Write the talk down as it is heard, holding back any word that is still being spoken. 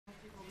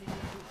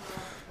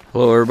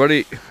Hello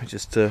everybody,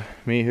 just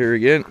me here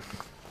again.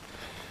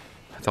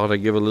 I thought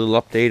I'd give a little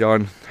update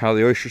on how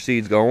the oyster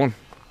seed's going.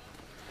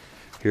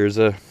 Here's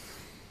a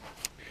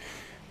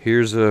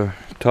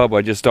tub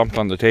I just dumped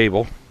on the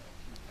table.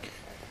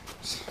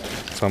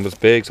 Some is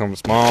big, some is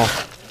small.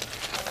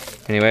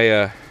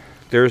 Anyway,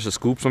 there's the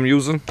scoops I'm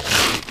using.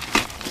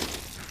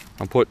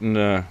 I'm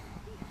putting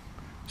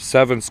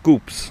 7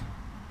 scoops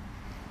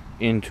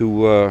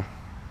into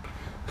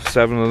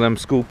 7 of them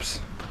scoops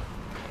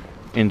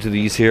into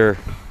these here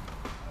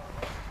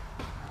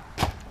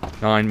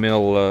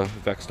 9mm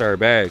Vexstar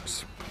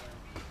bags.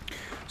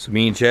 So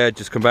me and Chad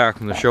just come back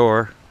from the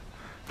shore,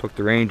 took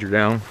the Ranger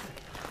down,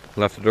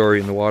 left the dory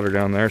in the water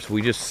down there, so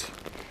we just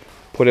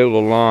put out a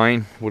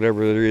line,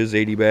 whatever there is,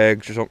 80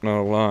 bags or something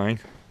on a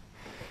line.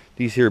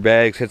 These here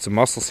bags had some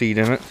mussel seed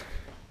in it,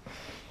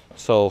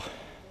 so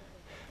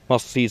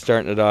mussel seed's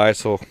starting to die,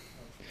 so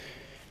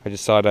I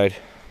just thought I'd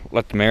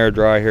let the air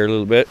dry here a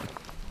little bit.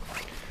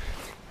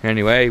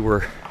 Anyway,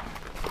 we're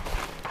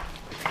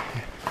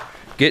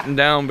getting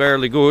down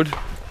barely good.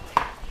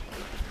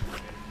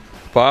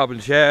 Bob and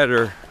Chad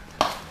are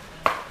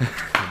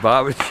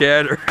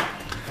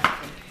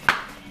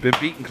been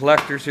beating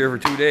collectors here for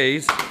 2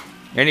 days.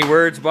 Any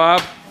words,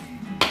 Bob?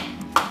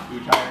 Too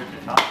tired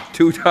to talk.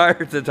 Too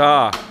tired to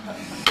talk.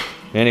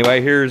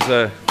 Anyway, here's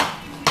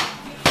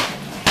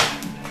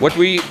what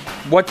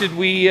did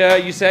we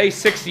you say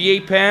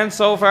 68 pans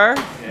so far?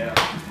 Yeah.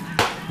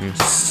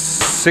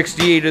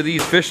 68 of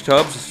these fish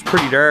tubs. It's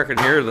pretty dark in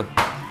here. The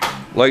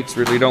lights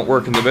really don't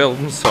work in the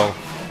building, so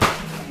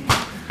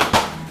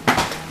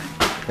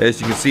as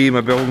you can see,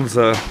 my building's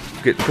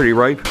getting pretty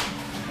ripe.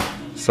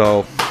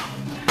 So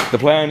the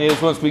plan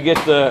is, once we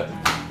get the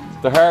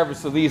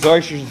harvest of these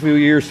oysters in a few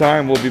years'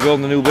 time, we'll be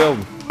building a new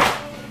building.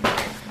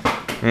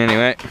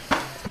 Anyway,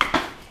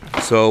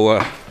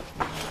 so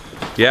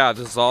yeah,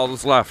 this is all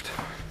that's left.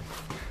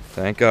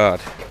 Thank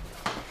God.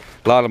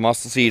 A lot of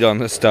mussel seed on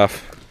this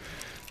stuff,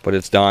 but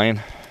it's dying.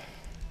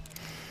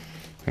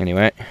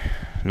 Anyway,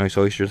 nice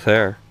oysters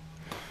there.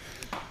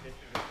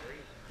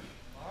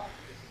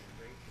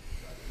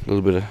 A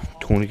little bit of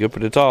tunica,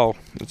 but it's all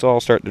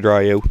starting to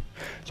dry out.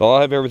 So I'll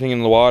have everything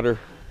in the water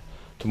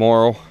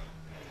tomorrow.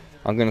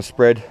 I'm gonna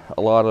spread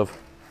a lot of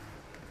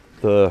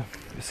the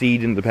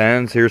seed in the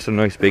pans. Here's some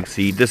nice big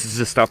seed. This is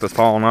just stuff that's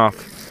falling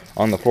off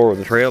on the floor of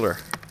the trailer.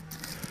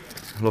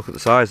 Look at the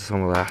size of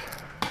some of that.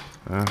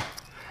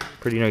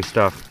 Pretty nice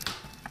stuff.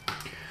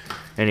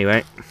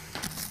 Anyway,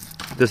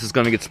 this is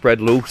gonna get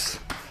spread loose.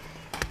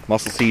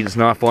 Mussel seed is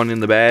not fun in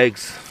the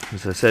bags.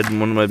 As I said in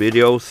one of my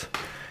videos,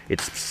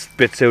 it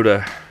spits out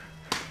a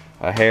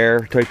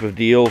hair type of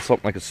deal,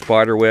 something like a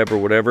spider web or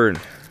whatever, and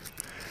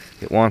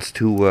it wants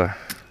to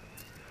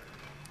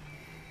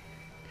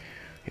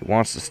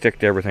stick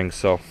to everything.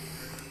 So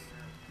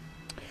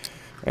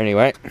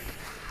anyway,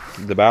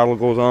 the battle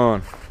goes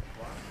on.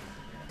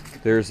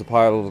 There's the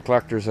pile of the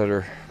collectors that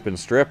are been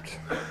stripped,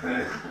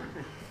 the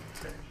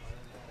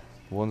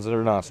ones that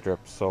are not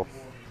stripped. So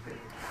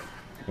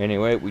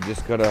anyway, we're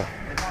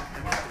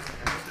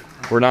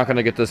not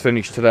gonna get this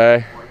finished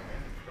today.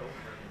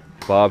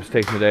 Bob's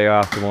taking the day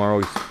off tomorrow.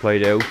 He's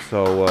played out,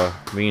 so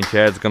me and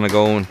Chad's gonna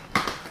go and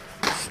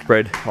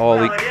spread all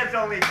the. Well, it is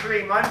only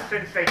 3 months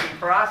since they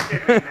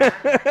defrosted me,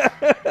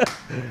 man.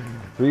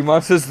 3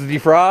 months since the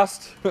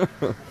defrost.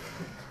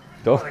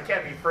 Well, they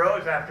kept me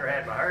froze after I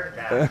had my heart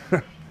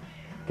attack.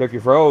 Kept you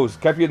froze.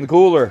 Kept you in the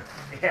cooler.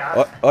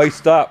 Yeah.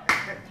 Iced up.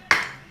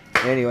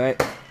 Anyway,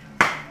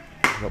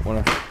 don't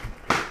want to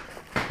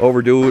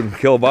overdo it and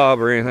kill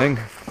Bob or anything.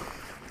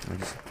 I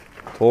just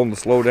told him to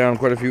slow down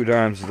quite a few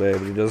times today,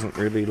 but he doesn't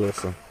really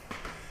listen.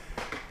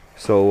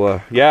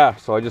 So yeah,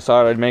 so I just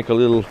thought I'd make a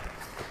little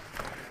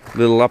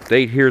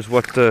update. Here's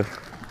what the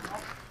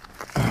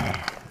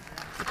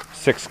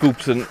 6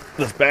 scoops in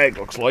this bag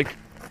looks like.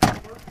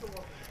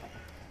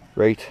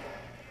 Right.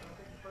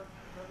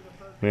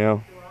 Yeah,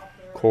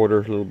 quarter,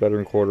 a little better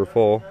than quarter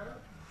full.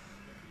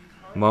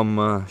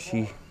 Mum,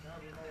 she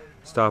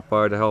stopped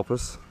by to help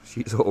us.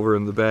 She's over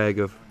in the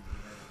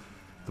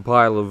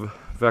pile of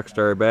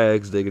Vexstar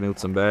bags, digging out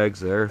some bags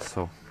there,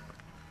 so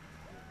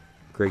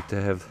great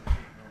to have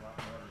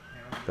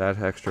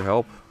that extra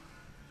help.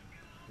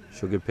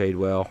 She'll get paid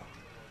well.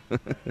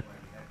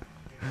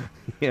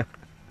 Yeah.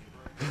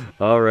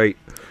 Alright,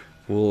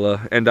 we'll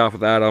end off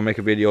with that. I'll make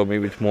a video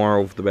maybe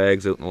tomorrow with the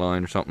bags out in the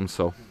line or something.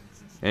 So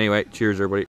anyway, cheers everybody.